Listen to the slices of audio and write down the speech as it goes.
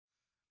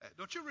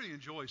Don't you really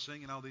enjoy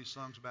singing all these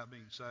songs about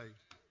being saved?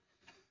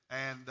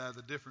 And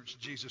the difference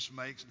Jesus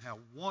makes and how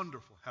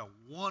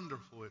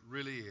wonderful it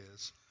really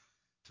is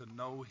to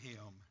know Him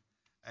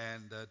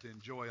and to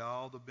enjoy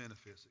all the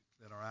benefits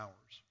that are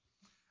ours.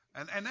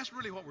 And that's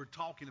really what we're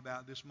talking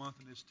about this month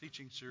in this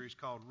teaching series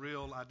called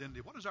Real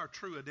Identity. What is our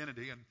true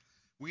identity? And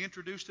we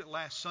introduced it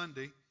last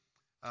Sunday,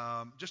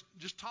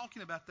 just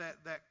talking about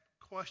that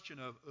question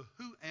of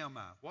who am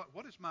I?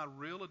 What is my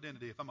real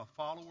identity if I'm a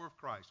follower of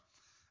Christ?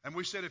 And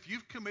we said if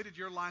you've committed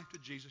your life to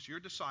Jesus, you're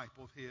a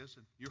disciple of His,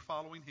 and you're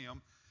following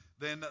Him,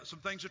 then some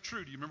things are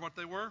true. Do you remember what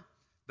they were?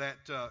 That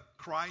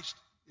Christ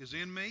is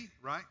in me,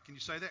 right? Can you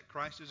say that?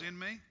 Christ is in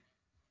me,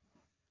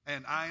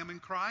 and I am in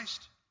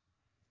Christ,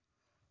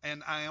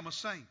 and I am a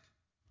saint.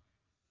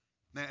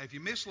 Now, if you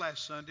missed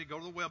last Sunday, go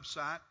to the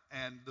website,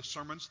 and the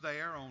sermon's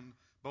there on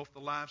both the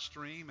live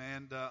stream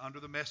and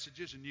under the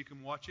messages, and you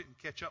can watch it and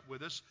catch up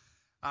with us,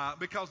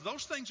 because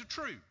those things are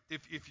true.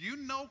 If you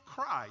know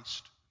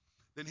Christ,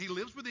 then He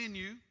lives within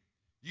you.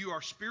 You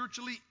are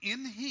spiritually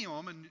in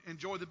Him and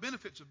enjoy the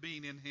benefits of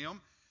being in Him.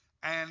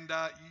 And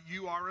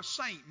you are a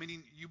saint,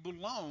 meaning you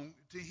belong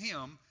to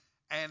Him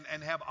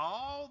and have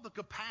all the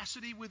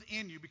capacity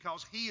within you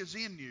because He is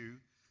in you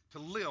to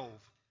live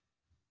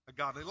a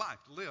godly life,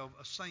 to live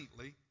a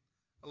saintly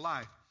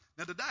life.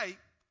 Now today,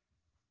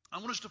 I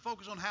want us to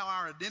focus on how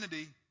our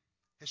identity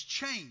has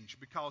changed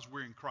because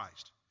we're in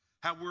Christ.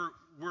 How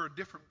we're a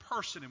different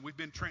person and we've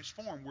been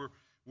transformed.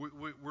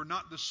 We're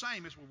not the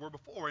same as we were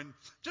before. And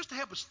just to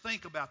help us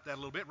think about that a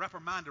little bit, wrap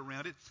our mind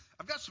around it,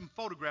 I've got some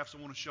photographs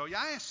I want to show you.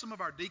 I asked some of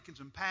our deacons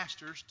and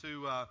pastors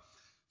to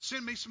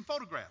send me some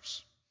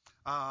photographs.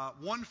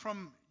 One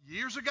from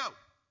years ago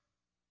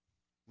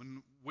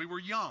when we were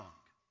young,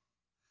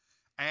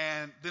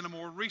 and then a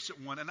more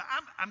recent one. And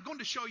I'm going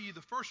to show you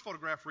the first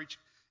photograph for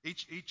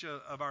each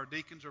of our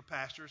deacons or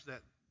pastors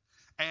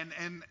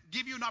and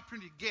give you an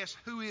opportunity to guess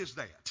who is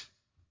that.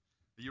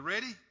 Are you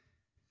ready?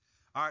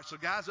 All right, so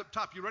guys up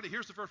top, you ready?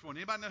 Here's the first one.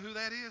 Anybody know who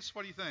that is?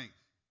 What do you think?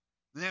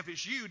 Now, if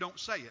it's you, don't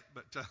say it.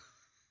 But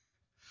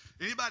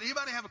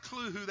anybody have a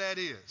clue who that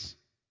is?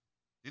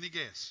 Any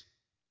guess?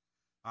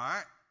 All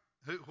right.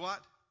 Who? What?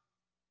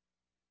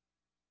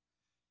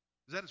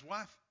 Is that his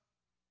wife?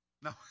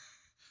 No.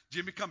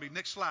 Jimmy Cumbie.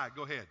 Next slide.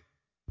 Go ahead.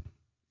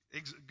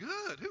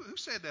 Good. Who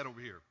said that over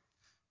here?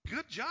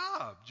 Good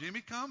job,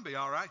 Jimmy Cumbie.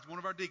 All right, one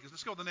of our deacons.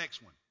 Let's go to the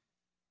next one.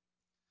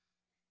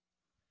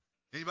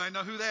 Anybody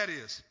know who that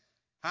is?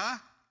 Huh?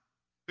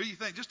 Who do you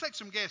think? Just take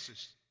some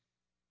guesses.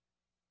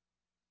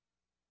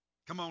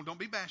 Come on, don't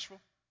be bashful.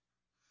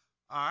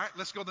 All right,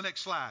 let's go to the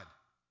next slide.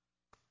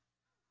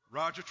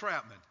 Roger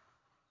Troutman.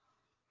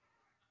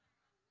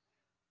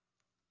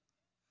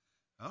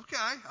 Okay,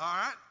 all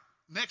right.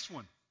 Next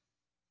one.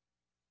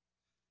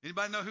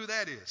 Anybody know who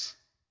that is?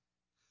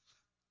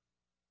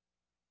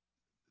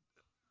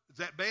 Is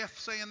that Beth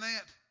saying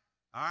that?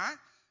 All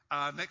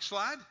right. Next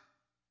slide.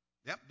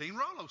 Yep, Dean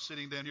Rollo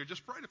sitting down here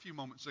just prayed a few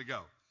moments ago.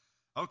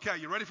 Okay,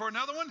 you ready for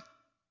another one?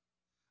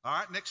 All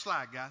right, next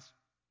slide, guys.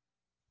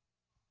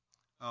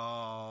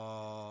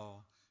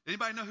 Oh,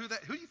 anybody know who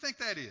do you think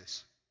that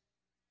is?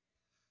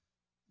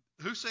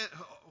 Who said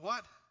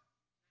what?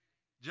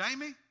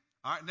 Jamie?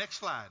 All right, next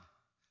slide.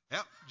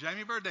 Yep,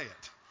 Jamie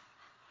Burdett.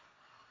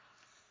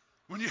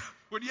 When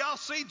y'all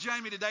see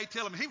Jamie today,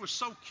 tell him he was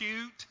so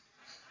cute.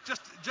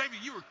 Just, Jamie,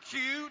 you were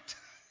cute.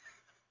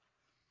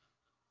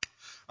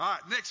 All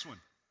right, next one.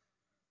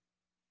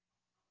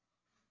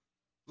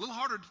 A little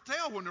harder to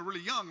tell when they're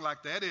really young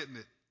like that, isn't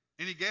it?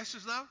 Any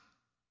guesses, though? All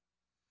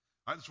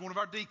right, it's one of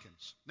our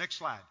deacons. Next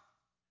slide.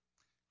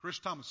 Chris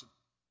Thomason.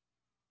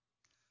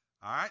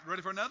 All right,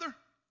 ready for another?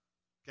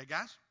 Okay,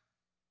 guys.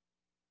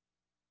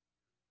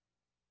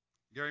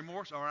 Gary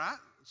Morris. All right,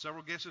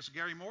 several guesses.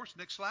 Gary Morris.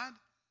 Next slide.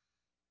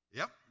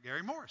 Yep,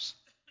 Gary Morris.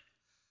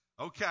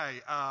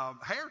 Okay,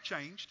 hair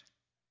changed.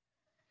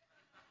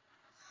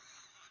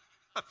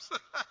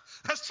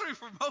 That's true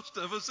for most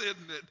of us,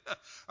 isn't it?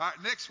 All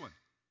right, next one.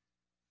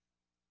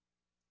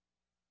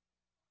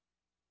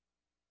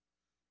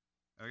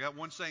 I got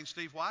one saying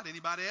Steve White.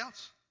 Anybody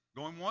else?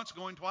 Going once,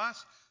 going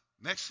twice.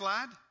 Next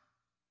slide.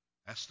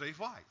 That's Steve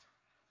White.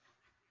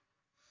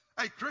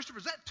 Hey, Christopher,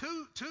 is that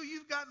two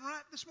you've gotten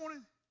right this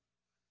morning?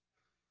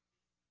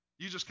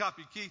 You just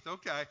copied Keith.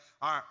 Okay.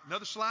 All right,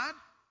 another slide.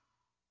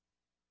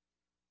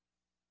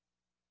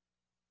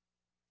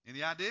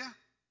 Any idea?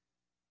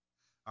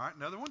 All right,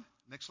 another one.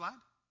 Next slide.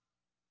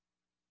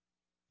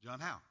 John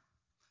Howe.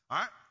 All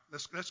right,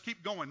 let's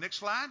keep going. Next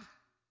slide.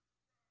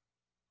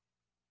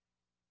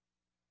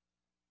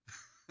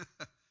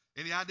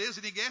 Any ideas?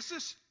 Any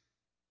guesses?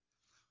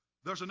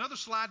 There's another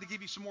slide to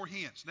give you some more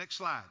hints. Next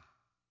slide.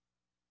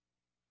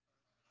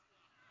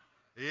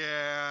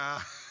 Yeah.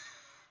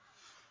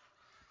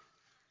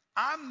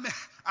 I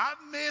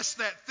miss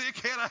that thick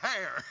head of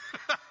hair.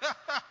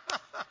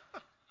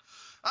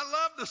 I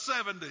love the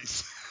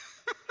 70s.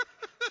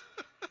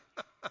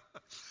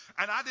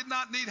 And I did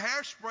not need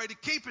hairspray to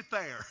keep it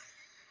there.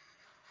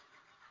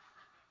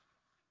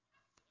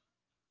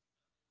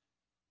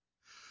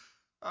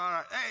 All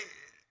right. Hey,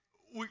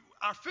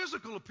 our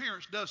physical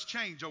appearance does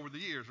change over the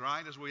years,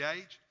 right, as we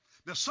age.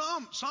 Now,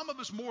 some of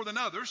us more than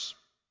others.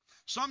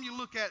 Some you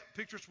look at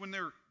pictures when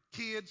they're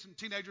kids and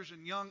teenagers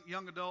and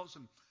young adults,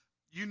 and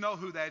you know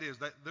who that is.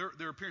 That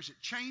their appearance, it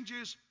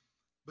changes,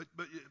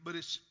 but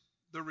it's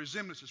the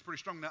resemblance is pretty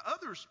strong. Now,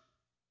 others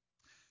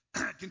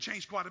can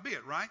change quite a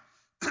bit, right?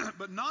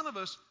 But none of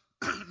us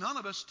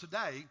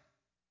today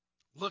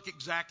look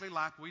exactly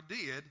like we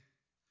did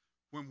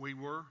when we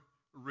were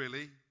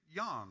really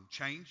young.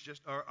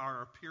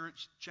 Our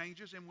appearance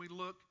changes and we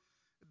look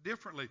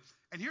differently.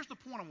 And here's the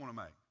point I want to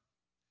make.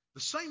 The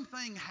same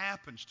thing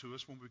happens to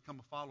us when we become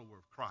a follower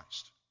of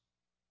Christ.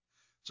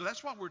 So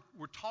that's why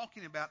we're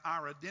talking about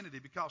our identity,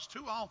 because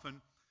too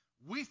often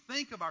we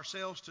think of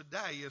ourselves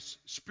today as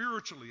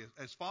spiritually,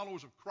 as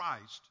followers of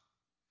Christ,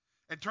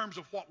 in terms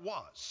of what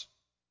was,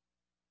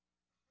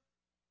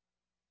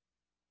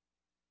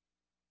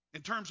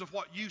 in terms of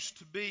what used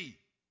to be,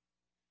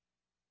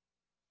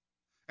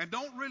 and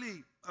don't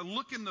really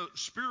look in the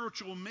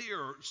spiritual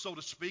mirror, so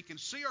to speak, and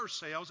see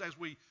ourselves as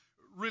we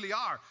really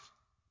are.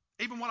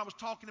 Even what I was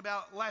talking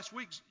about last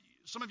week,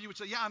 some of you would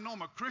say, yeah, I know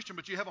I'm a Christian,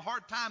 but you have a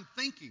hard time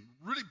thinking,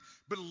 really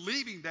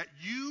believing that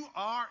you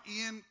are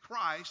in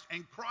Christ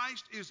and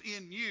Christ is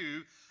in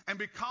you, and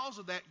because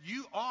of that,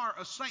 you are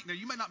a saint. Now,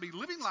 you may not be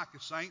living like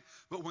a saint,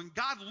 but when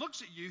God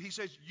looks at you, he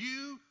says,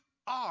 you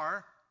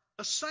are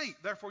a saint.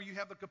 Therefore, you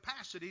have the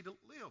capacity to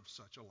live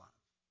such a life.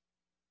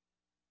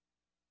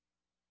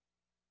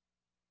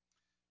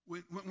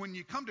 When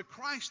you come to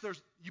Christ,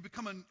 you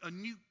become a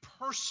new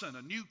person,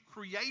 a new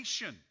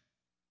creation.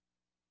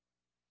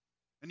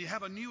 And you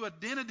have a new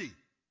identity.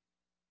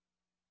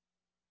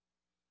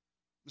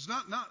 It's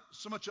not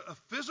so much a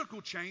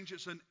physical change,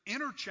 it's an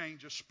inner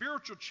change, a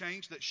spiritual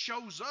change that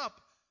shows up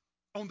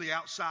on the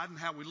outside in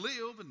how we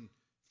live and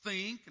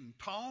think and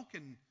talk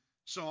and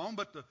so on.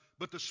 But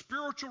the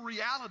spiritual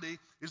reality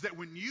is that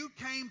when you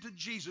came to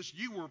Jesus,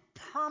 you were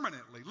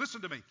permanently,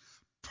 listen to me,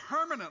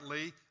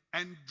 permanently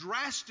and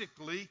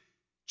drastically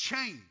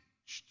changed.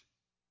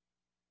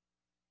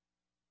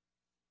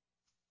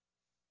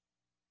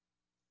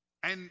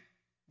 And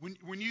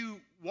when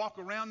you walk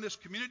around this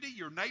community,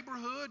 your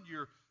neighborhood,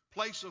 your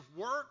place of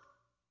work,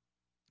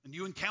 and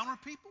you encounter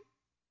people,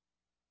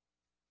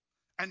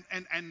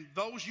 and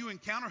those you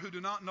encounter who do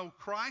not know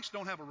Christ,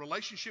 don't have a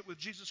relationship with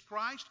Jesus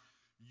Christ,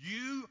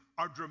 you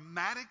are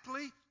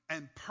dramatically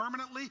and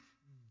permanently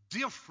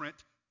different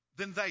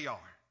than they are.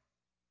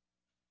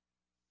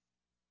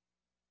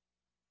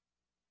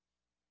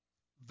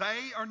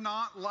 They are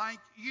not like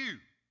you.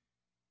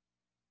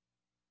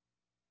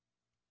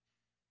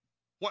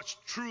 What's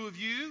true of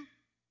you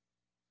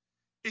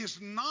is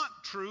not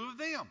true of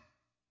them.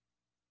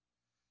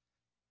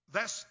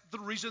 That's the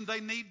reason they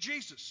need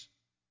Jesus.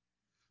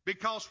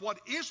 Because what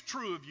is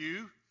true of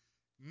you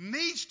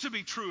needs to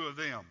be true of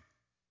them.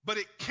 But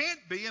it can't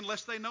be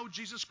unless they know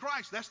Jesus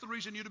Christ. That's the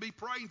reason you to be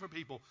praying for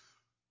people,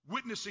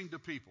 witnessing to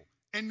people,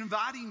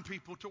 inviting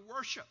people to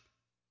worship.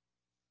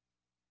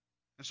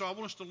 And so I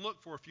want us to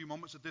look for a few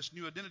moments at this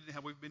new identity,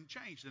 how we've been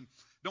changed. And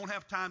don't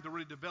have time to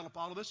really develop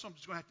all of this, so I'm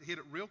just going to have to hit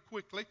it real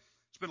quickly.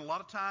 Spend a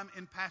lot of time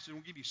in passage.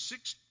 We'll give you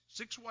six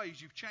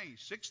ways you've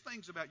changed, 6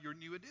 things about your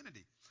new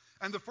identity.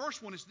 And the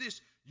first one is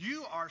this: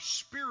 you are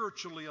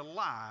spiritually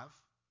alive.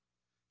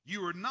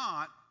 You are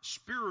not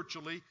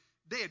spiritually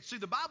dead. See,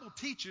 the Bible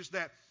teaches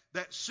that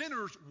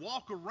sinners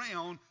walk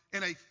around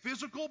in a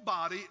physical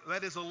body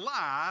that is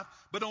alive,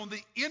 but on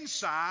the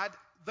inside,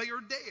 they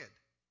are dead.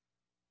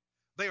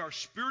 They are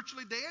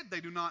spiritually dead. They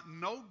do not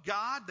know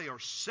God. They are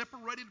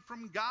separated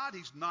from God.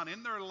 He's not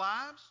in their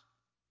lives.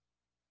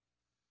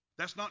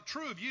 That's not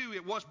true of you.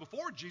 It was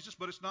before Jesus,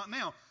 but it's not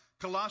now.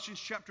 Colossians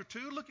chapter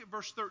 2, look at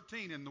verse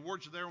 13, and the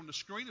words are there on the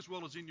screen as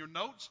well as in your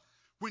notes.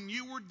 When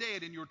you were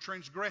dead in your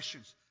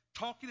transgressions,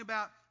 talking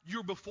about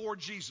your before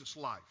Jesus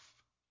life.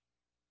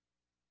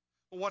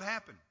 Well, what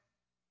happened?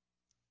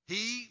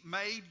 He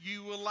made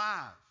you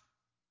alive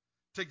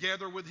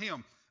together with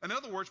him. In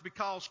other words,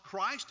 because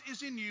Christ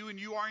is in you and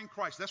you are in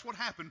Christ. That's what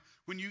happened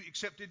when you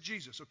accepted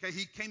Jesus, okay?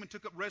 He came and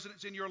took up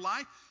residence in your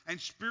life,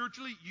 and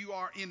spiritually you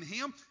are in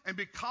him. And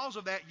because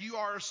of that, you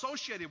are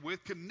associated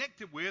with,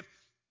 connected with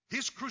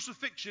his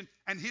crucifixion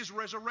and his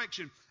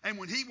resurrection. And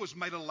when he was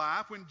made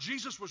alive, when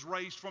Jesus was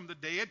raised from the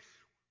dead,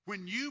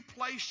 when you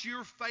placed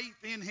your faith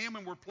in him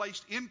and were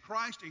placed in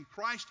Christ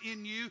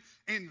in you,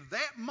 in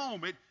that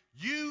moment,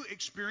 you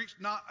experienced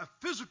not a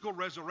physical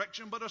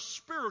resurrection, but a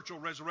spiritual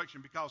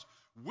resurrection, because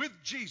with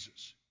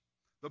Jesus,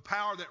 the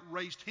power that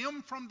raised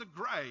him from the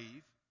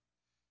grave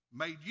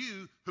made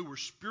you, who were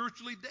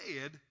spiritually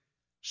dead,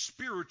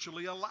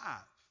 spiritually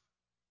alive.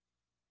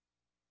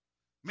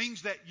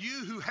 Means that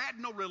you who had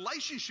no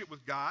relationship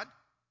with God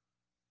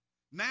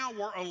now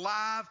were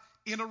alive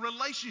in a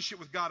relationship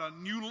with God, a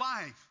new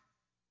life,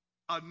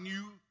 a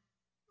new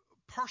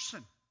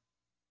person.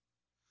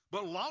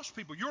 But lost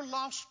people, your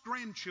lost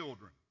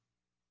grandchildren,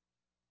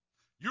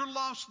 your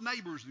lost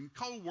neighbors and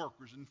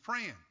co-workers and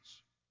friends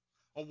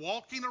are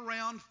walking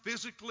around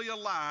physically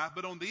alive,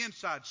 but on the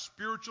inside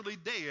spiritually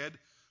dead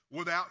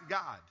without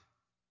God.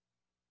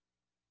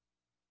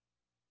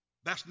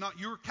 That's not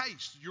your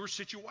case, your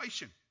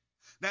situation.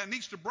 Now, it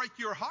needs to break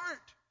your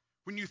heart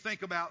when you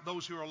think about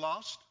those who are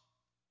lost.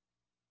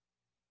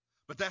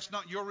 But that's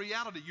not your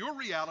reality. Your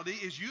reality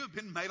is you have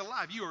been made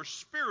alive. You are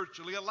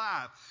spiritually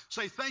alive.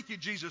 Say, thank you,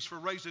 Jesus, for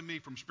raising me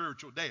from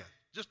spiritual death.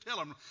 Just tell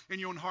them in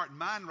your own heart and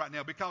mind right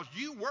now, because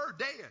you were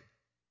dead.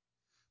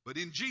 But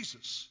in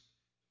Jesus,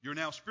 you're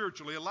now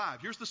spiritually alive.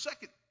 Here's the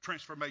second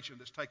transformation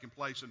that's taking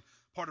place and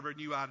part of our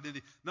new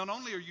identity. Not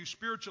only are you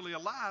spiritually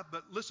alive,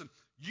 but listen,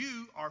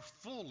 you are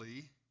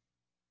fully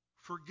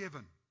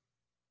forgiven.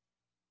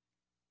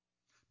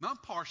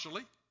 Not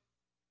partially.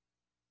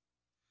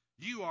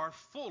 You are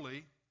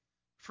fully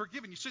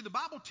forgiven. You see, the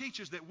Bible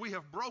teaches that we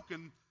have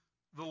broken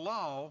the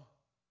law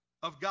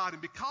of God,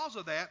 and because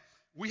of that,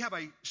 we have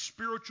a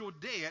spiritual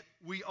debt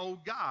we owe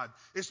God.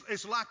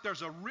 It's like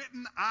there's a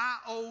written I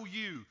owe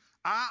you.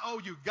 I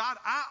owe you. God,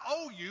 I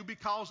owe you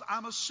because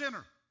I'm a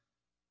sinner.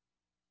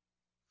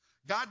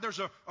 God, there's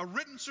a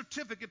written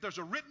certificate, there's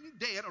a written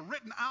debt, a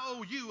written I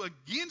owe you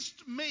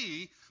against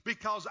me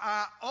because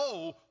I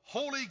owe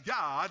holy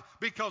God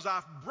because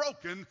I've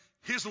broken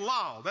his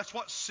law. That's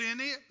what sin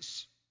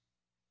is.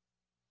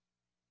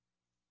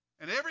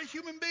 And every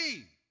human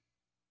being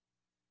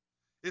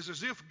is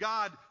as if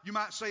God, you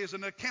might say, is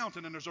an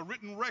accountant, and there's a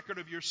written record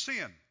of your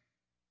sin.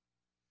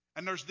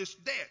 And there's this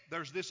debt,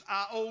 there's this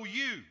I owe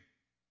you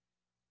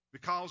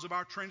because of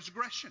our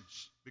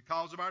transgressions,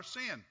 because of our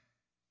sin.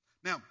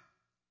 Now,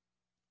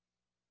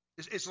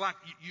 it's like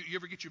you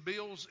ever get your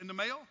bills in the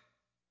mail?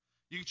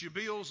 You get your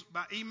bills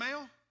by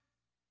email?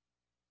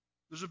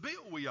 There's a bill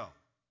we owe.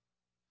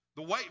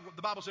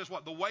 The Bible says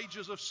what? The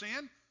wages of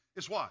sin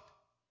is what?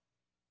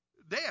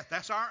 Death.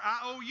 That's our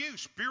I owe you.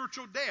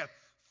 Spiritual death,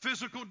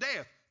 physical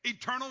death,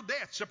 eternal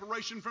death,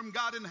 separation from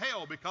God in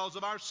hell because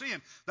of our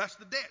sin. That's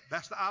the debt.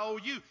 That's the I owe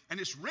you. And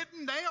it's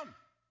written down.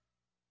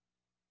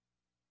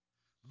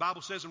 The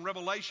Bible says in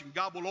Revelation,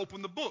 God will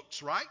open the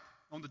books, right?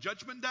 On the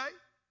judgment day.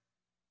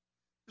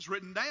 It's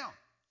written down.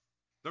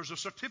 There's a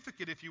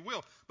certificate, if you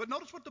will. But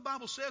notice what the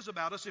Bible says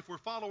about us if we're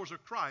followers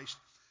of Christ.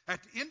 At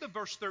the end of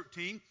verse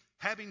 13,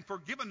 having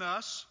forgiven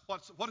us,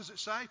 what does it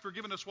say?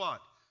 Forgiven us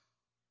what?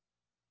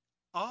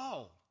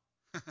 All.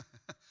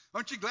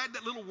 Aren't you glad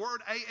that little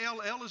word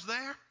A-L-L is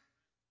there?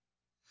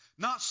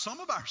 Not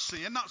some of our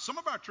sin, not some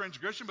of our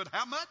transgression, but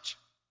how much?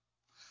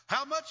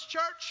 How much,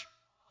 church?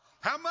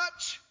 How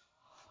much?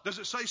 Does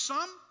it say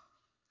some?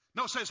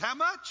 No, it says how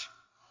much?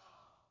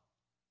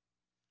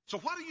 So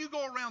why do you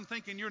go around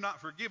thinking you're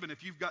not forgiven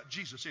if you've got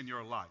Jesus in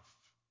your life?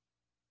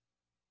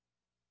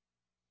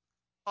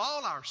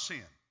 All our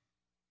sin.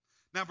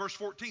 Now verse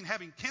 14,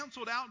 having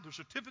canceled out the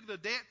certificate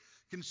of debt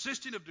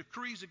consisting of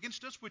decrees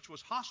against us, which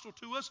was hostile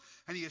to us,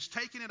 and he has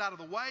taken it out of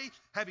the way,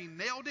 having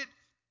nailed it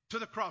to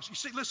the cross. You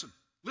see, listen,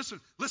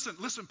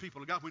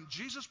 people of God. When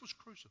Jesus was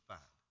crucified,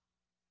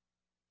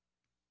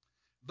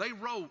 they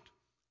wrote,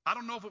 I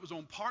don't know if it was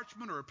on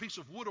parchment or a piece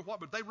of wood or what,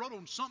 but they wrote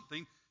on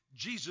something,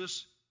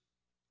 Jesus'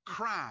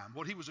 crime,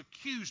 what he was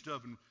accused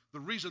of, and the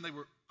reason they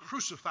were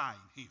crucifying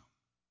him.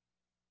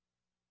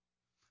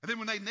 And then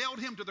when they nailed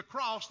him to the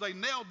cross, they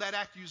nailed that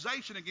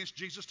accusation against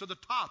Jesus to the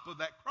top of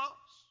that cross.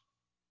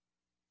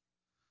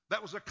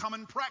 That was a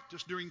common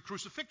practice during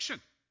crucifixion.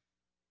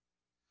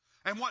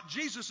 And what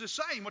Jesus is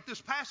saying, what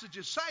this passage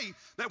is saying,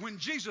 that when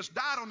Jesus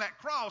died on that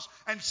cross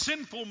and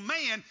sinful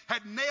man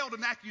had nailed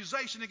an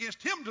accusation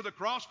against him to the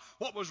cross,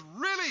 what was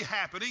really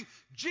happening,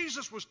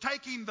 Jesus was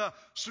taking the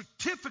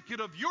certificate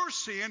of your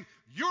sin,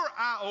 your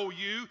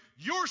IOU,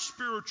 your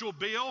spiritual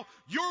bill,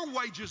 your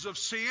wages of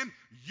sin,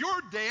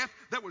 your death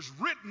that was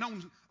written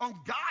on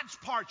God's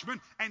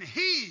parchment, and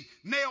he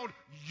nailed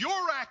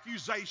your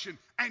accusation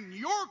and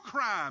your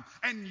crime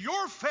and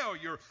your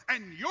failure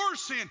and your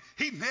sin.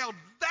 He nailed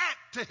that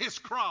to his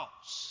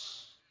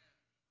cross.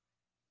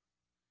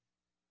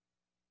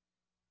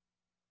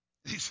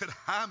 He said,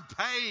 I'm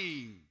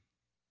paying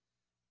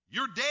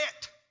your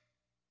debt.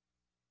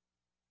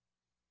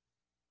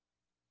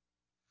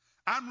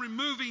 I'm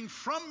removing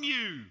from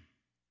you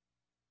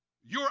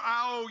your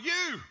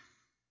IOU.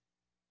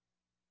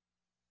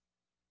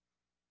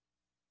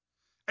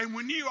 And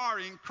when you are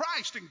in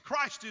Christ and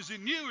Christ is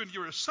in you and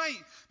you're a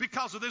saint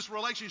because of this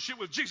relationship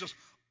with Jesus,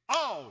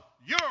 all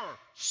your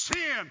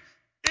sin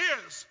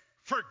is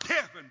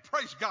forgiven.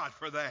 Praise God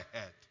for that.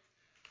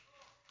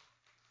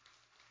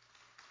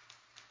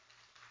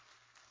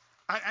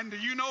 And do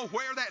you know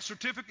where that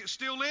certificate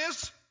still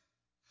is?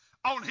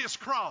 On his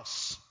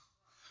cross.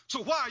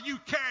 So why are you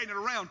carrying it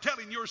around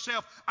telling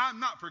yourself, I'm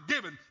not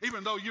forgiven,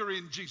 even though you're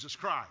in Jesus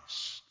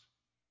Christ?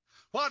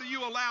 Why do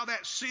you allow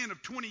that sin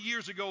of 20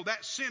 years ago,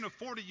 that sin of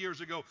 40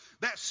 years ago,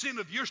 that sin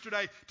of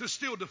yesterday to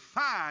still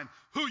define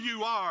who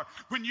you are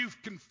when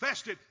you've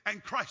confessed it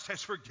and Christ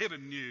has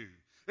forgiven you?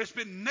 It's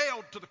been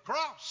nailed to the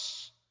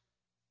cross.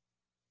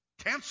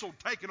 Canceled,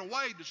 taken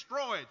away,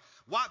 destroyed,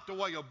 wiped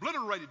away,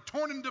 obliterated,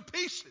 torn into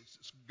pieces.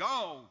 It's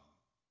gone.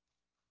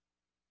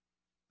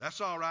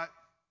 That's all right.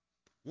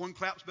 One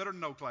clap's better than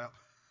no clap.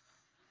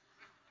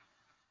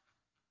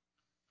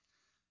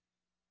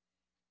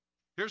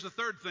 Here's the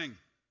third thing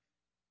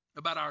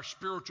about our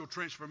spiritual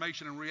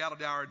transformation and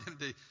reality, our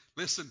identity.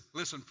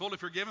 Listen, fully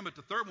forgiven. But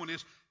the third one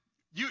is,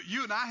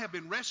 you and I have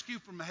been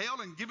rescued from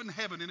hell and given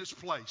heaven in its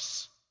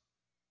place.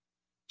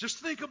 Just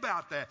think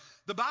about that.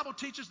 The Bible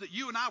teaches that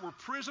you and I were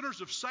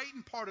prisoners of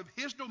Satan, part of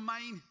his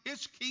domain,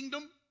 his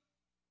kingdom.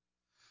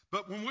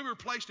 But when we were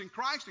placed in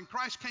Christ and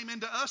Christ came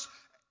into us,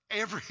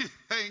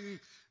 everything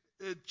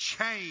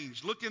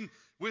changed. Looking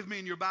with me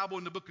in your Bible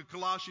in the book of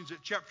Colossians at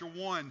chapter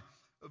 1,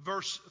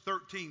 verse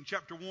 13.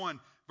 Chapter 1,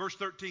 verse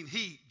 13.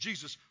 He,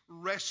 Jesus,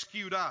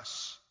 rescued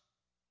us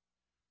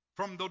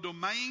from the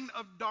domain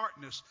of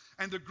darkness.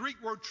 And the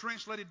Greek word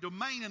translated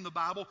domain in the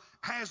Bible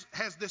has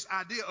this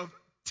idea of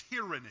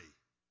tyranny.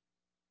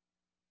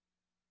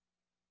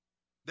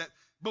 That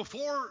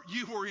before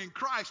you were in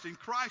Christ and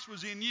Christ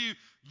was in you,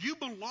 you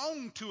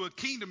belonged to a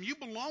kingdom. You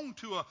belonged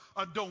to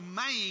a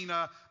domain,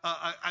 an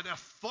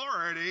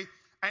authority,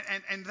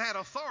 and that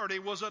authority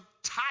was a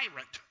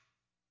tyrant.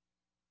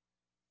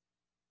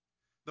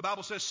 The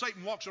Bible says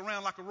Satan walks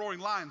around like a roaring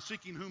lion,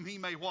 seeking whom he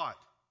may what?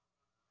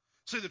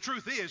 See, the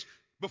truth is,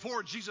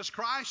 before Jesus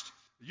Christ,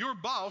 your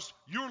boss,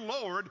 your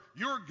Lord,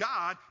 your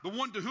God, the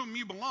one to whom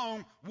you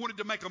belong, wanted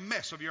to make a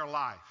mess of your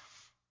life.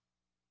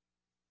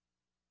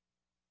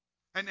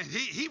 And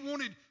he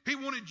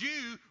wanted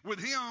you with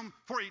him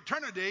for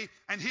eternity,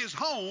 and his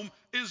home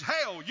is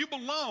hell. You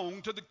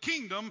belong to the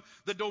kingdom,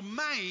 the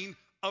domain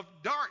of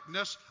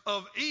darkness,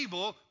 of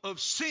evil, of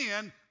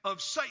sin,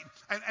 of Satan.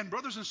 And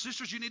brothers and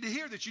sisters, you need to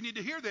hear this. You need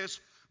to hear this.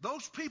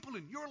 Those people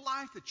in your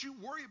life that you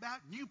worry about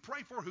and you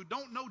pray for who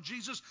don't know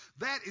Jesus,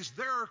 that is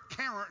their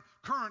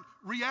current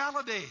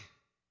reality.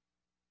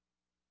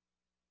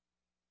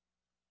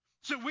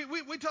 So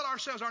we tell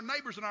ourselves, our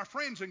neighbors and our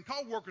friends and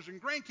co-workers and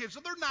grandkids,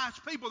 that they're nice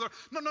people.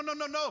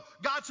 No.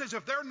 God says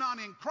if they're not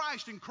in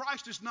Christ and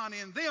Christ is not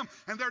in them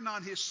and they're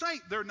not his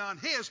saint, they're not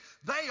his,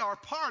 they are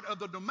part of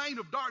the domain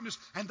of darkness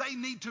and they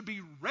need to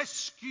be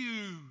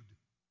rescued.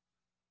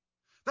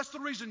 That's the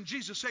reason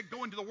Jesus said,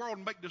 go into the world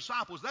and make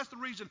disciples. That's the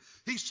reason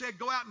he said,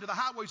 go out into the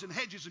highways and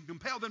hedges and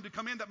compel them to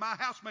come in that my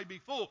house may be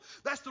full.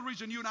 That's the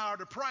reason you and I are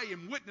to pray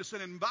and witness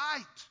and invite.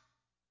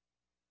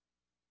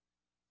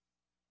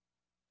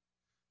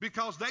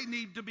 Because they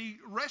need to be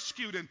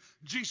rescued, and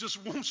Jesus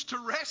wants to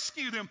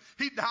rescue them.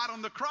 He died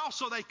on the cross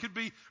so they could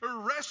be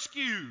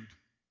rescued.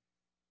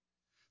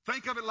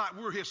 Think of it like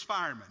we're his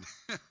firemen.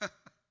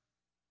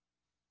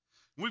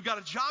 We've got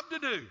a job to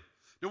do.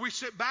 Do we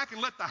sit back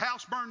and let the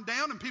house burn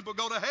down and people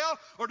go to hell?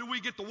 Or do we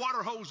get the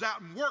water hose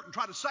out and work and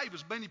try to save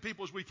as many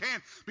people as we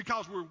can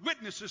because we're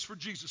witnesses for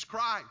Jesus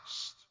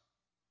Christ?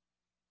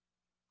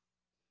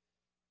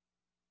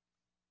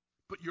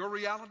 But your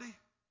reality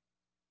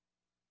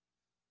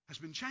has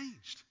been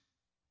changed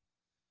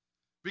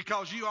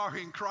because you are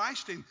in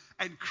Christ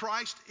and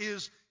Christ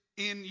is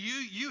in you.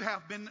 You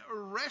have been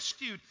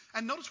rescued.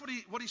 And notice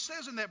what he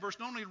says in that verse.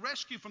 Not only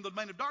rescued from the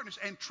domain of darkness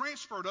and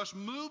transferred us,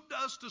 moved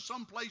us to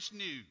someplace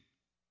new.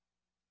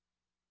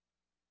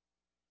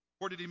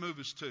 Where did he move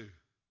us to?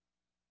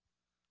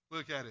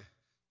 Look at it.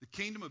 The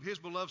kingdom of his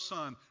beloved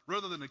Son.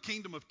 Rather than a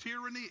kingdom of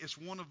tyranny, it's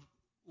one of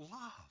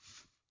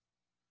love.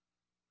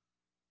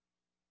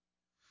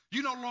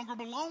 You no longer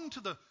belong to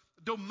the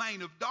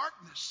domain of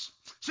darkness.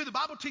 See, the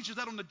Bible teaches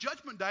that on the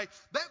judgment day,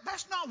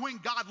 that's not when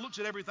God looks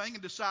at everything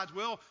and decides,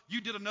 well,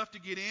 you did enough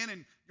to get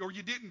in or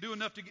you didn't do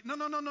enough to get. No.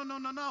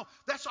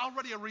 That's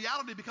already a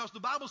reality because the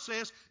Bible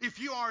says if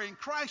you are in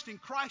Christ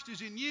and Christ is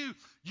in you,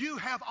 you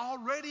have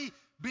already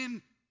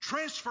been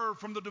transferred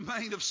from the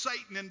domain of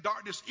Satan and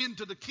darkness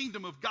into the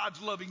kingdom of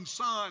God's loving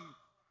Son.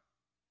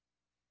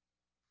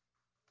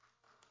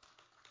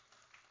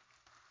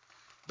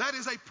 That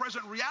is a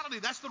present reality.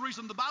 That's the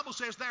reason the Bible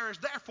says there is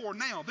therefore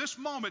now, this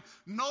moment,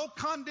 no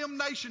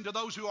condemnation to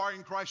those who are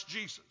in Christ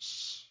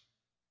Jesus.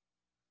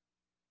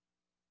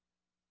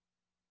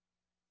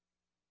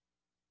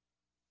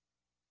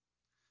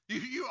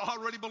 You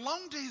already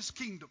belong to his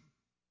kingdom.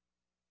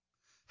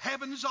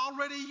 Heaven is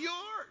already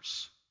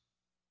yours.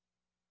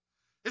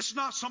 It's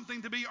not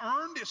something to be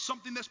earned. It's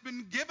something that's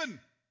been given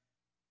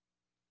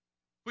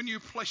when you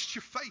placed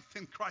your faith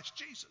in Christ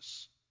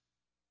Jesus.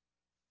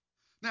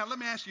 Now, let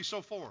me ask you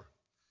so far.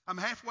 I'm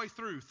halfway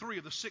through 3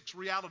 of the 6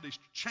 realities,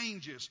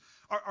 changes.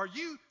 Are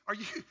you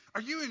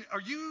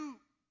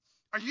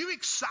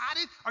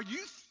excited? Are you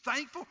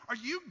thankful? Are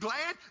you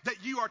glad that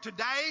you are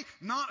today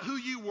not who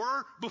you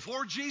were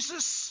before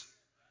Jesus?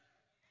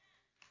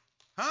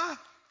 Huh?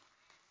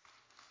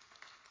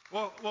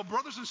 Well,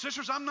 brothers and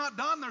sisters, I'm not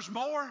done. There's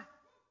more.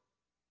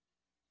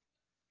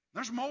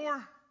 There's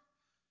more.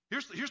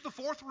 Here's the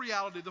 4th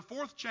reality, the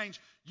 4th change.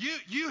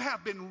 You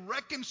have been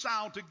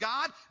reconciled to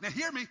God. Now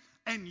hear me.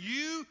 And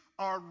you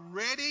are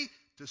ready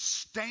to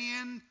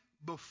stand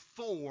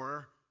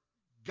before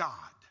God.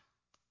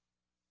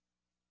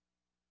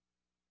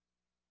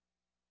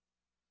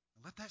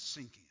 Now let that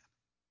sink in.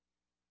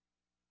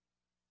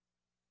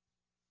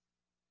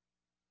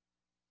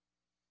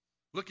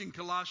 Look in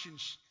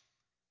Colossians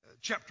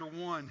chapter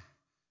 1,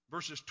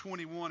 verses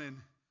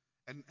 21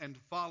 and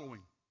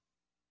following.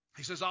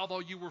 He says,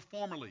 although you were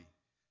formerly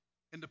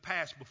in the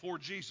past before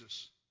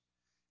Jesus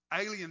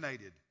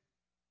alienated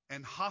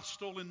and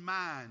hostile in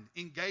mind,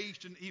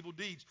 engaged in evil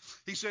deeds.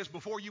 He says,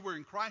 before you were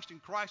in Christ,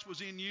 and Christ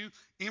was in you,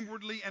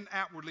 inwardly and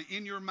outwardly,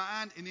 in your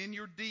mind and in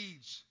your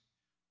deeds.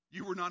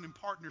 You were not in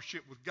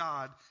partnership with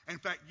God. In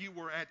fact, you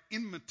were at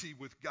enmity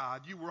with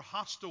God. You were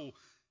hostile,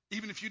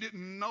 even if you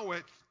didn't know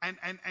it.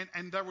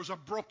 And there was a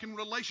broken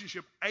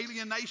relationship,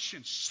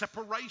 alienation,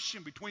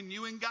 separation between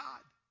you and God.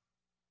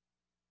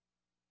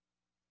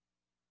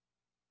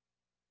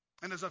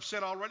 And as I've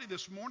said already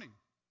this morning,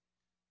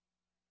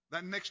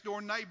 that next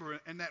door neighbor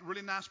and that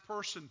really nice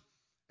person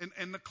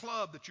in the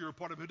club that you're a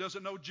part of who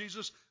doesn't know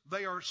Jesus,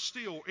 they are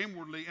still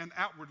inwardly and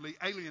outwardly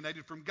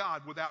alienated from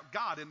God, without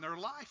God in their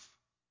life.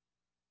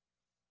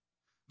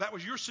 That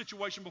was your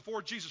situation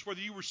before Jesus, whether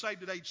you were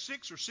saved at age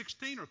 6 or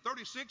 16 or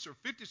 36 or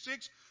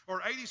 56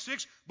 or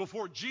 86.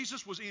 Before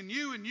Jesus was in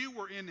you and you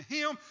were in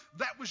him,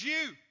 that was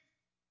you.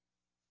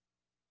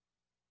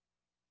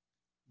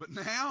 But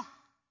now,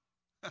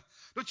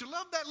 don't you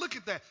love that? Look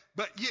at that.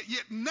 But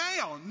yet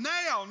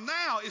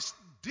now it's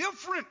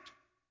different.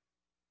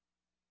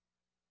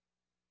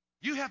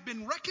 You have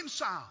been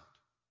reconciled.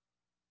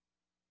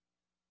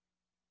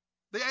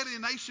 The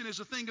alienation is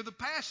a thing of the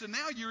past, and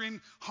now you're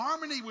in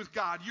harmony with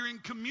God. You're in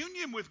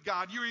communion with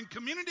God. You're in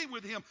community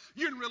with him.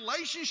 You're in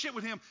relationship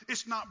with him.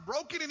 It's not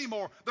broken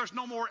anymore. There's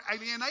no more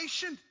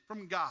alienation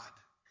from God.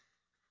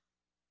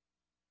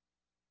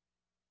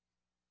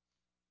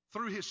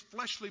 Through his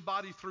fleshly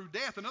body, through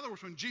death. In other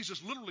words, when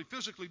Jesus literally,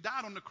 physically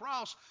died on the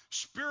cross,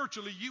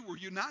 spiritually you were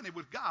united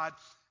with God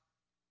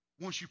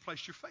once you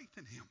placed your faith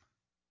in him.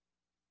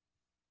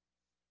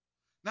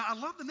 Now, I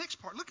love the next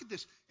part. Look at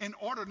this. In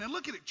order, now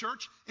look at it,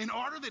 church. In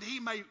order that he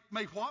may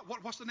what?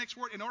 What's the next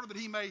word? In order that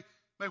he may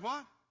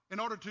what? In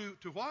order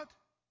to what?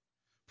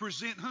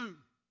 Present whom?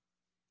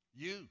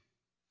 You.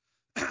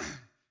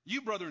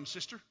 You, brother and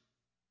sister.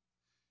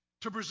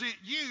 To present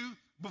you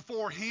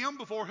before him,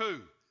 before who?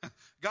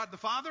 God the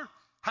Father.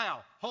 How?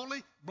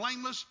 Holy,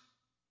 blameless,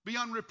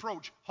 beyond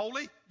reproach.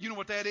 Holy, you know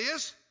what that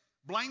is?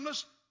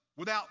 Blameless,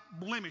 without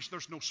blemish.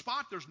 There's no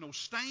spot, there's no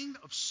stain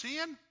of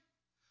sin.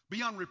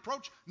 Beyond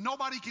reproach.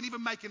 Nobody can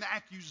even make an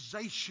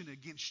accusation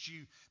against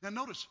you. Now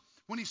notice,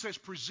 when he says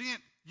present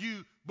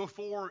you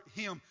before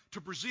him,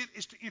 to present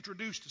is to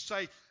introduce, to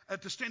say,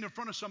 to stand in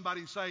front of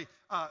somebody and say,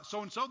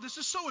 so-and-so, this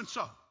is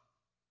so-and-so.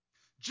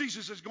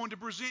 Jesus is going to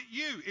present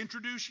you,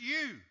 introduce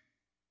you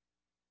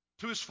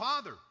to his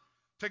Father,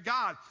 to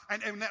God.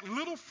 And that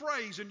little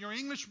phrase in your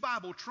English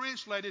Bible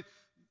translated,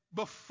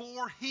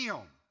 before him,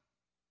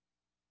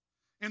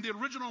 in the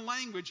original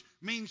language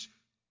means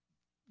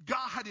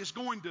God is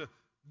going to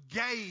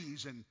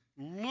gaze and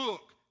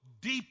look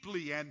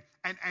deeply and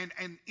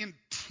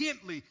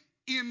intently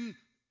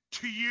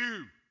into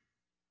you.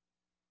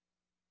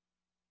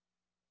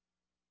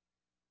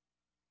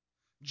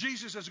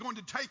 Jesus is going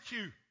to take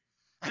you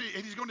and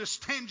he's going to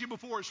stand you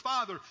before his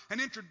Father and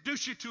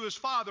introduce you to his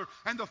Father,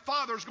 and the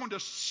Father is going to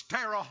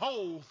stare a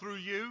hole through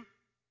you.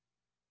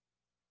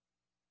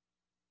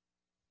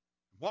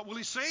 What will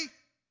he see?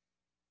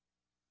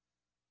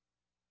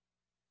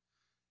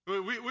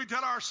 We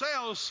tell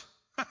ourselves,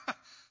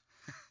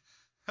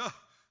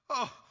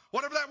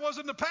 whatever that was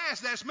in the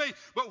past, that's me.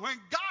 But when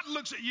God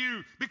looks at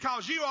you,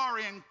 because you are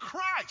in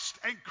Christ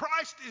and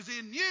Christ is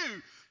in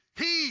you,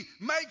 he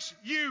makes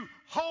you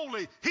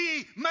holy.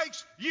 He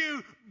makes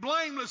you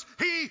blameless.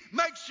 He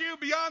makes you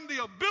beyond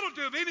the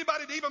ability of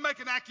anybody to even make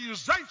an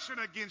accusation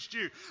against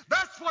you.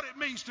 That's what it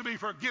means to be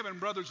forgiven,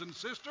 brothers and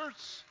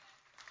sisters.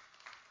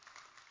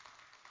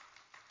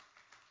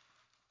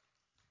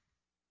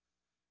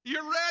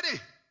 You're ready.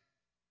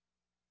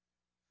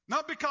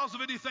 Not because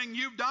of anything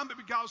you've done, but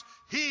because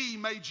he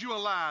made you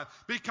alive.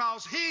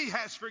 Because he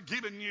has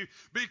forgiven you.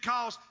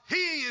 Because he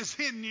is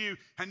in you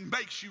and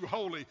makes you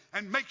holy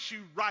and makes you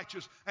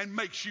righteous and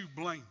makes you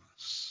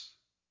blameless.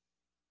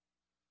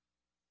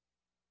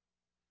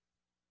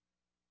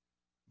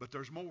 But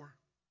there's more.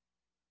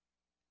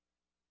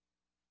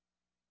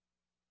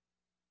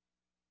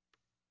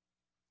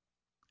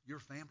 Your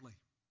family.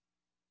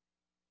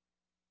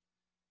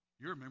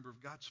 You're a member of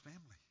God's family.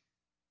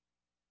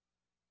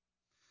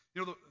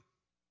 You know,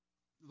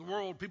 the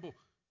world, people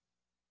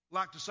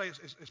like to say,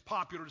 it's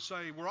popular to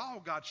say, we're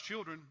all God's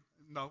children.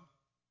 No.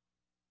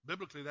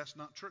 Biblically, that's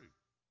not true.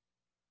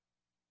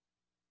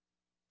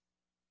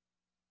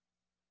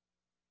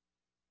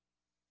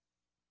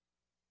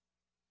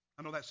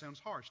 I know that sounds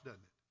harsh, doesn't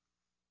it?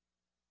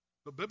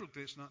 But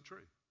biblically, it's not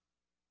true.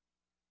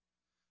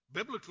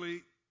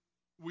 Biblically,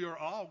 we are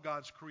all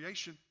God's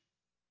creation.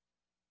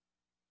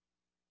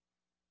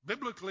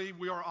 Biblically,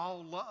 we are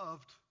all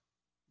loved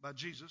by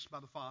Jesus,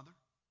 by the Father.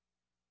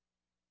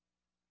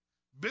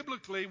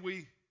 Biblically,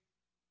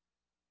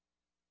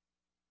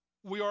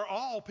 we are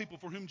all people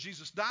for whom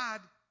Jesus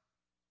died.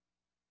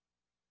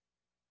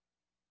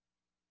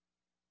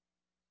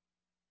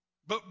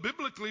 But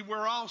biblically,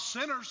 we're all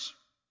sinners.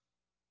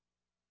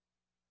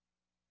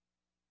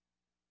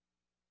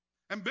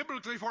 And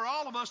biblically, for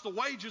all of us, the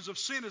wages of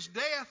sin is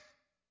death.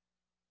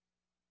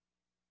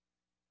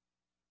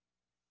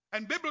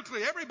 And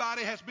biblically,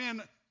 everybody has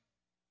been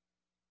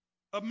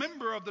a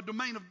member of the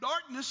domain of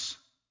darkness.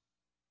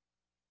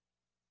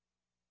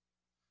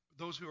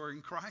 Those who are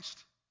in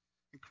Christ,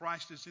 and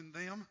Christ is in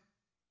them,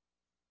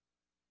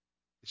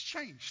 it's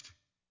changed.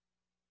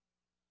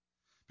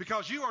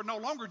 Because you are no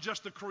longer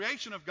just the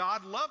creation of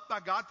God, loved by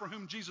God, for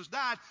whom Jesus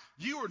died.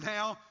 You are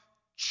now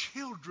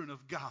children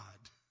of God.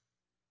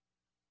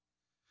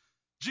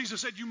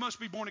 Jesus said you must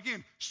be born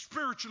again,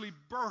 spiritually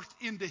birthed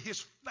into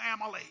his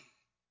family.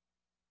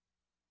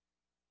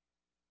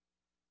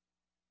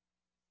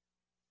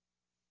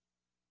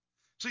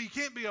 So you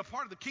can't be a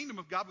part of the kingdom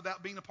of God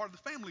without being a part of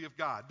the family of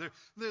God.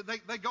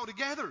 They go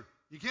together.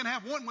 You can't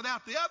have one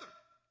without the other.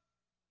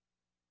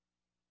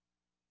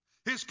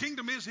 His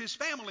kingdom is his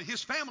family.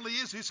 His family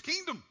is his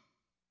kingdom.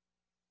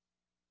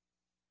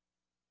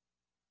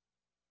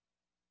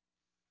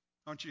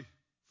 Aren't you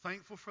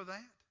thankful for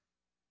that?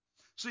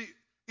 See,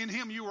 in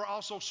him you were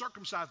also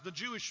circumcised. The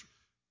Jewish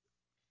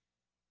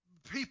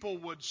people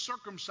would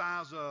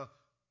circumcise a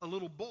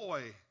little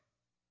boy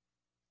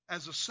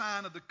as a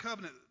sign of the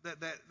covenant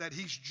that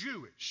he's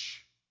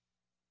Jewish.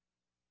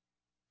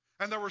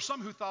 And there were some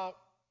who thought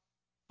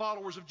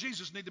followers of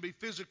Jesus need to be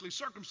physically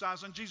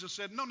circumcised. And Jesus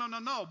said, no.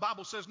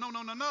 Bible says no.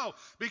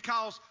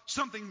 Because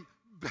something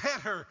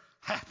better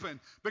happened.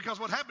 Because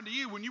what happened to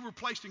you when you were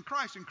placed in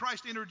Christ and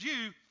Christ entered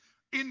you,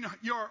 in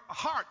your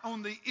heart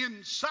on the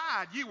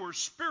inside, you were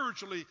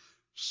spiritually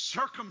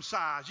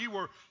circumcised. You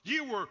were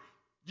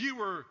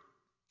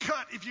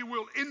cut, if you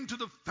will, into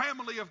the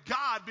family of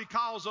God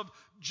because of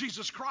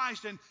Jesus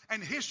Christ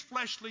and his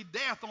fleshly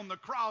death on the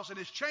cross, and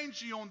it's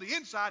changed you on the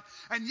inside.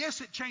 And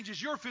yes, it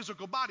changes your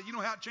physical body. You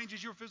know how it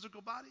changes your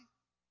physical body?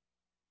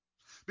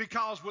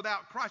 Because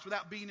without Christ,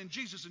 without being in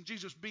Jesus and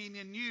Jesus being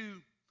in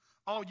you,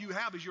 all you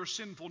have is your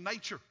sinful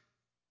nature.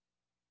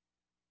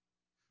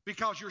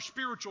 Because your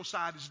spiritual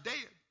side is dead.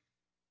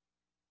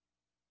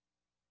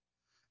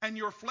 And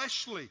your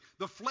fleshly,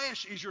 the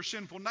flesh is your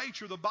sinful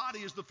nature, the body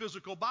is the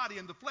physical body,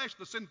 and the flesh,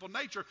 the sinful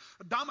nature,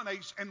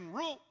 dominates and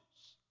rules.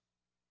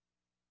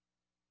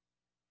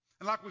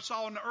 And like we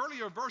saw in the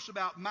earlier verse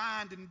about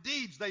mind and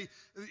deeds,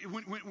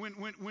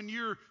 when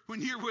you're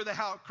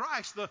without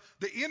Christ, the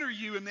inner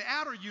you and the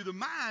outer you, the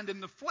mind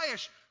and the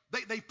flesh,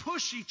 they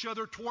push each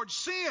other towards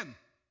sin.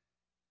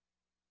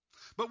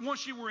 But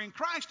once you were in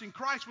Christ and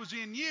Christ was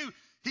in you,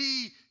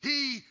 He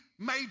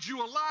made you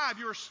alive.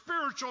 Your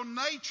spiritual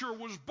nature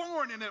was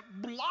born and it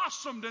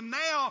blossomed, and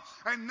now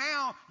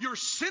your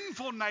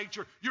sinful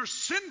nature,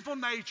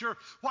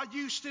 while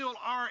you still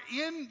are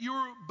in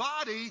your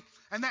body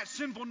and that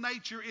sinful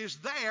nature is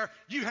there,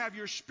 you have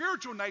your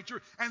spiritual nature,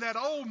 and that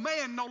old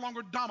man no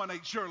longer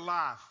dominates your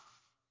life.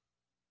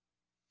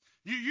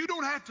 You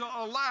don't have to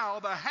allow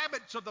the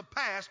habits of the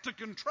past to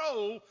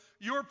control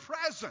your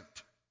present.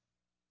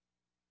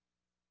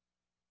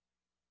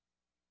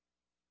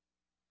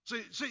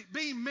 See,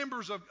 being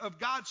members of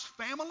God's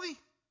family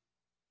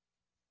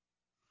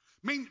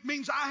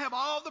means I have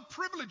all the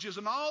privileges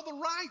and all the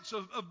rights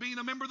of being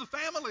a member of the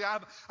family.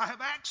 I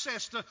have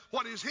access to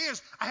what is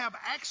His. I have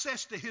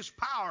access to His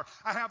power.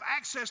 I have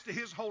access to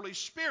His Holy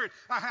Spirit.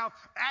 I have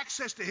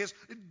access to His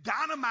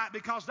dynamite,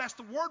 because that's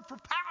the word for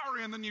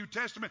power in the New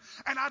Testament.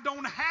 And I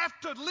don't have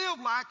to live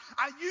like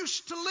I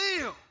used to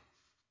live.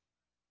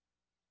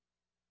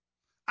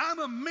 I'm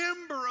a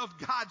member of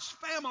God's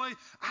family.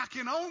 I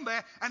can own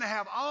that, and I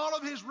have all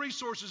of His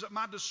resources at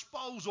my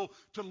disposal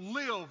to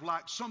live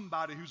like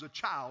somebody who's a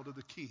child of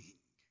the King.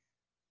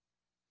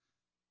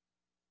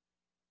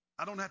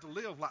 I don't have to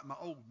live like my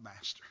old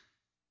master,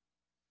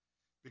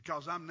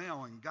 because I'm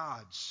now in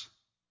God's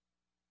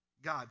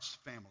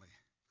family.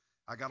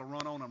 I got to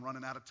run on. I'm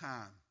running out of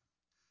time.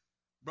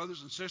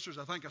 Brothers and sisters,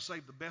 I think I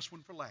saved the best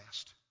one for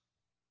last.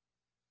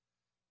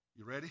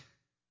 You ready?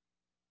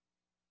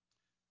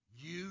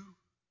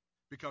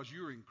 Because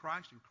you're in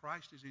Christ and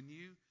Christ is in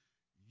you,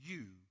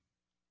 you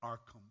are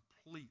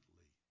completely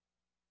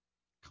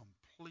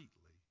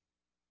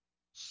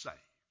saved.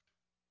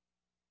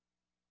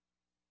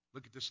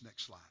 Look at this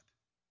next slide.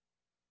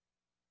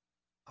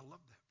 I love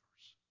that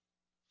verse.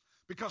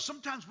 Because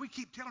sometimes we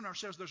keep telling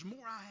ourselves there's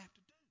more I have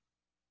to do.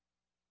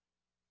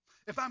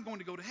 If I'm going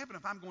to go to heaven,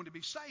 if I'm going to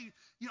be saved,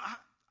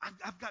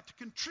 I've got to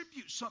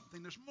contribute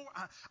something. There's more.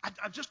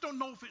 I just don't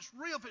know if it's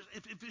real,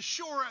 if it's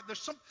sure.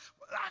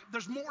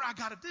 There's more I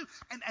got to do.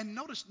 And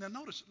notice.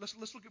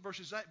 Let's look at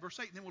verse 8,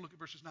 and then we'll look at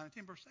verses 9 and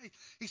 10. Verse 8.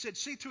 He said,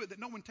 "See to it that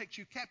no one takes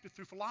you captive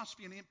through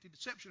philosophy and empty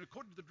deception,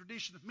 according to the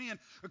tradition of men,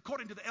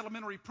 according to the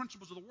elementary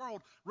principles of the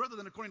world, rather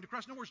than according to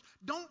Christ." In other words,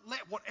 don't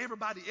let what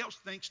everybody else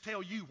thinks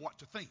tell you what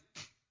to think.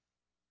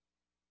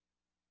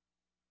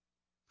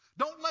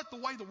 Don't let the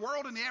way the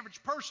world and the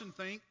average person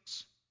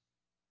thinks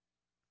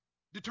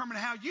determine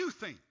how you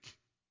think.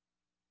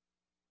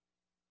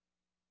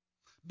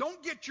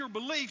 Don't get your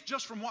belief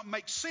just from what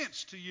makes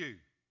sense to you.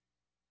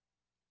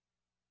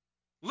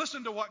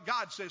 Listen to what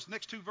God says,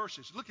 next two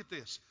verses. Look at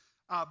this.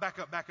 Back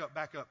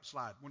up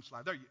slide. One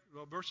slide. There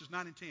you verses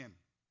 9 and 10.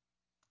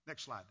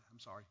 Next slide. I'm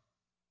sorry.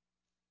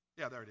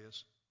 Yeah, there it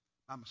is.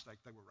 My mistake.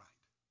 They were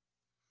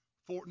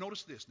right.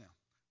 Notice this now.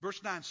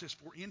 Verse 9 says,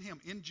 "For in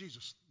Him," in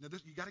Jesus. Now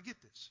you got to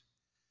get this.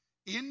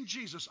 In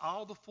Jesus,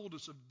 all the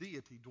fullness of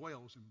deity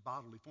dwells in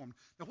bodily form.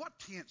 Now, what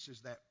tense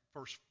is that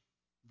first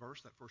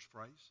verse, that first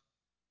phrase?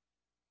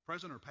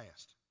 Present or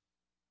past?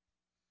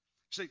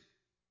 See,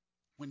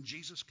 when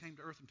Jesus came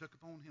to earth and took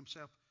upon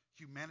himself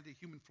humanity,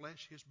 human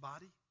flesh, his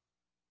body,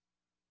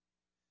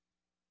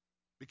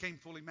 became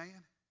fully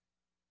man,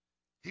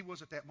 he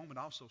was at that moment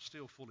also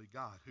still fully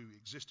God, who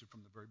existed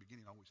from the very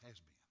beginning, always has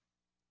been.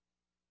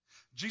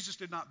 Jesus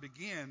did not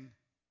begin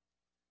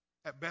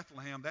at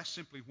Bethlehem. That's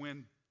simply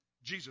when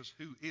Jesus,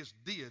 who is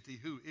deity,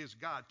 who is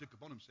God, took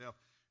upon himself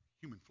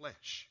human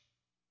flesh.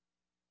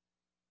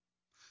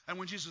 And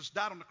when Jesus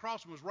died on the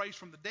cross and was raised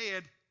from the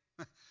dead,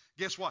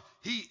 guess what?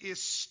 He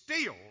is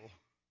still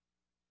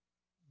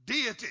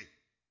deity.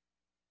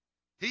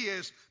 He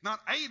is not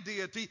a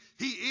deity.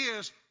 He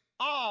is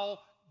all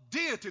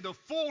deity, the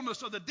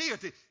fullness of the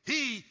deity.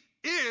 He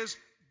is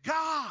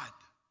God.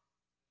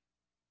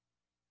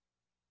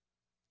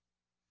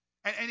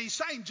 And he's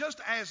saying just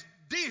as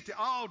deity,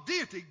 all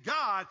deity,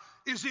 God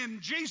is in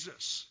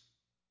Jesus.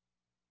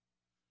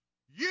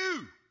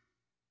 You,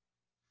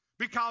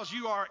 because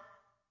you are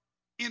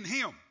in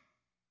him.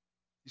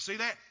 You see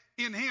that?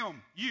 In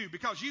him, you,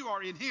 because you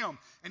are in him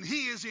and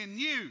he is in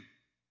you,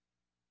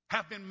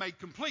 have been made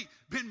complete,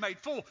 been made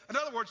full. In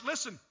other words,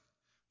 listen,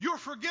 your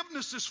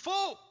forgiveness is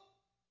full.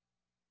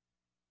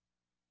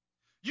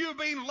 You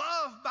being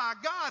loved by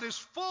God is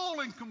full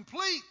and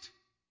complete.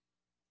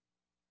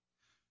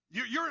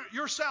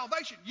 Your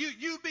salvation,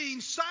 you being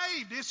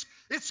saved,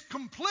 it's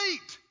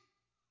complete.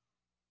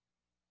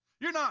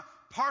 You're not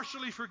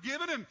partially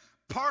forgiven and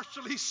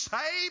partially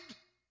saved.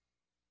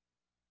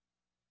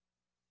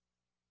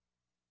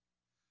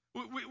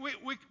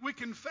 We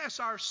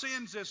confess our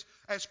sins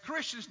as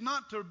Christians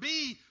not to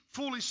be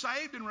fully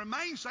saved and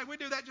remain saved. We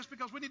do that just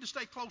because we need to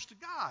stay close to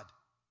God,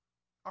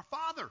 our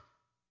Father.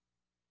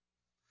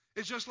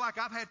 It's just like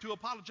I've had to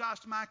apologize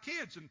to my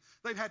kids and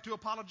they've had to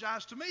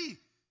apologize to me.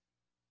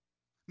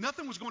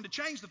 Nothing was going to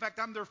change the fact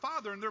I'm their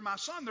father and they're my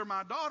son, they're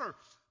my daughter.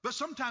 But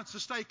sometimes to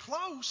stay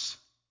close.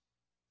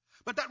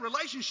 But that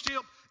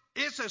relationship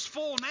is as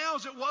full now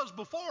as it was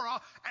before.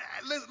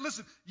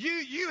 Listen,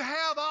 you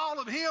have all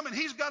of him and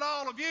he's got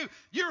all of you.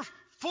 You're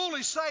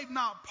fully saved,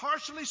 not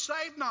partially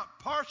saved, not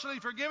partially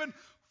forgiven,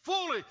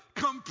 fully,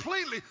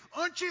 completely.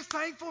 Aren't you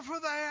thankful for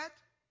that?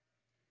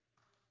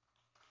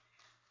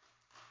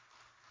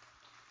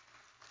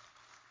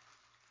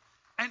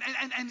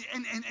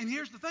 And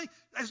here's the thing.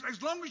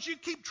 As long as you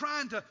keep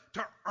trying to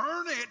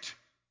earn it,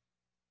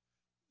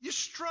 you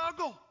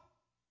struggle.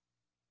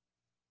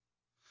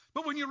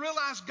 But when you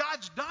realize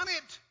God's done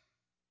it,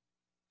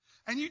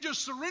 and you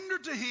just surrender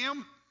to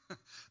him,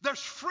 there's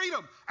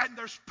freedom, and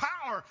there's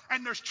power,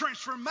 and there's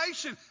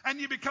transformation,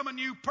 and you become a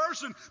new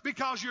person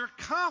because you're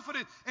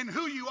confident in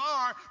who you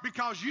are,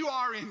 because you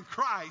are in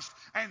Christ,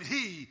 and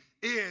he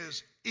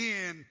is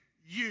in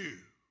you.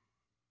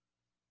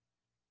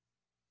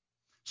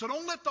 So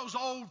don't let those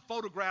old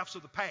photographs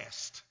of the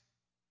past,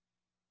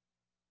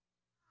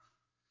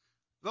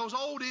 those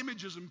old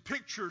images and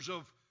pictures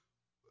of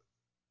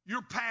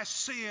your past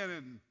sin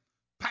and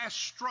past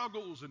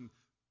struggles and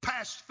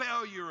past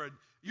failure and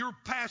your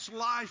past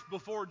life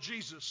before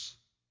Jesus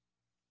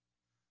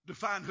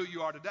define who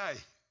you are today.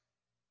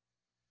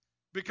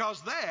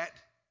 Because that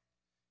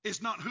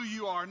is not who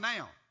you are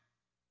now.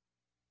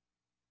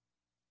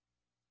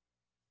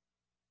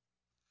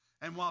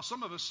 And while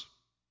some of us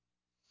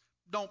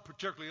don't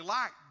particularly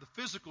like the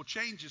physical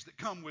changes that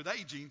come with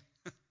aging,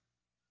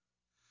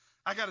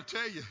 I got to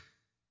tell you,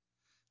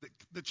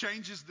 the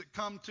changes that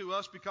come to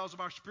us because of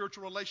our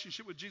spiritual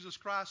relationship with Jesus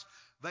Christ,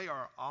 they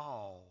are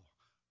all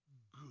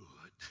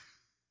good.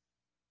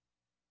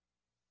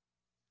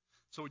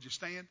 So would you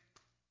stand?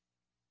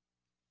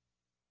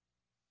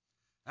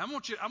 I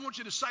want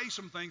you to say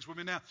some things with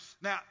me now.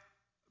 Now,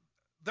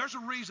 there's a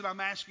reason I'm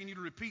asking you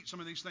to repeat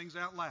some of these things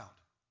out loud.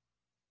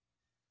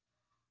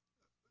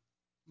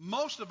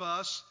 Most of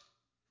us,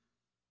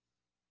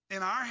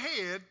 in our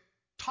head,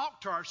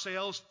 talk to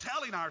ourselves,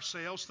 telling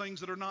ourselves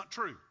things that are not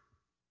true.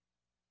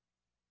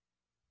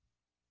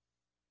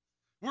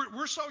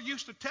 We're so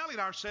used to telling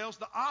ourselves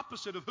the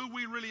opposite of who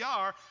we really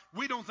are,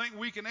 we don't think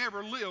we can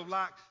ever live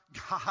like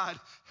God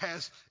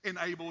has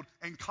enabled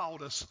and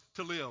called us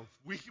to live.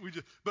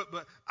 But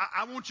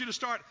I want you to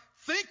start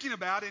thinking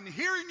about and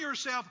hearing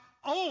yourself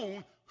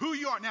own who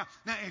you are. Now,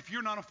 if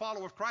you're not a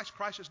follower of Christ,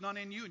 Christ is not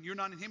in you, and you're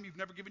not in him, you've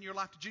never given your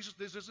life to Jesus,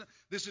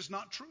 this is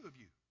not true of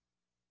you.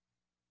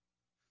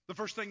 The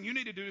first thing you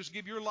need to do is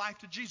give your life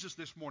to Jesus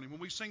this morning. When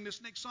we sing this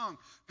next song,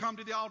 come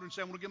to the altar and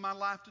say, I want to give my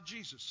life to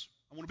Jesus.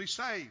 I want to be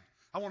saved.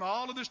 I want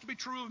all of this to be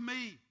true of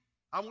me.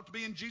 I want to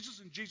be in Jesus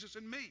and Jesus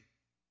in me.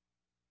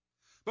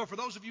 But for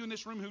those of you in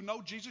this room who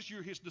know Jesus,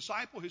 you're his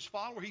disciple, his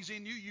follower, he's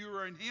in you, you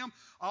are in him.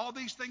 All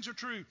these things are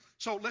true.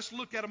 So let's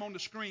look at them on the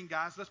screen,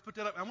 guys. Let's put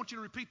that up. I want you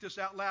to repeat this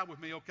out loud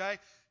with me, okay?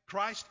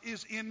 Christ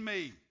is in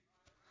me.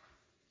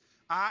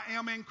 I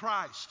am in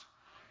Christ.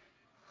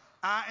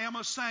 I am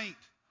a saint.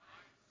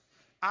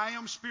 I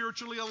am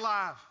spiritually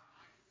alive.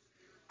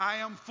 I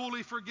am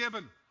fully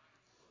forgiven.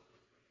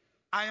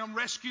 I am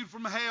rescued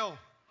from hell.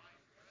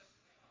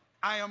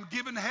 I am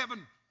given heaven.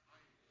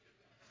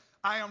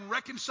 I am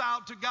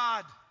reconciled to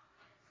God.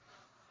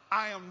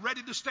 I am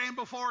ready to stand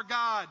before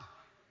God.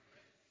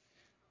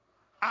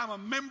 I'm a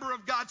member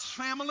of God's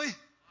family.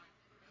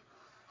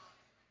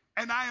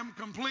 And I am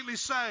completely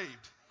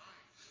saved.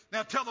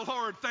 Now tell the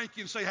Lord thank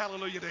you and say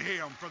hallelujah to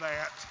Him for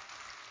that.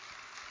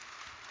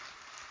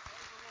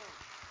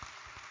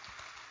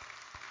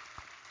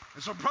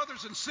 And so,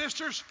 brothers and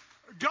sisters,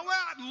 go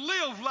out and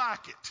live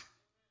like it.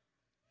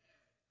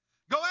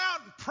 Go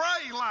out and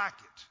pray like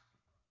it.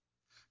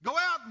 Go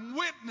out and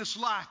witness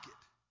like it.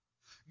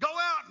 Go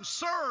out and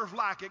serve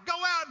like it. Go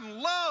out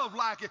and love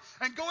like it.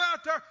 And go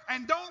out there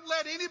and don't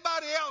let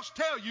anybody else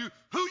tell you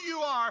who you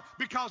are,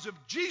 because if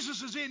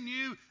Jesus is in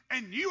you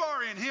and you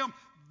are in Him,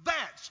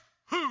 that's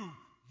who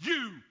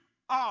you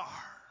are.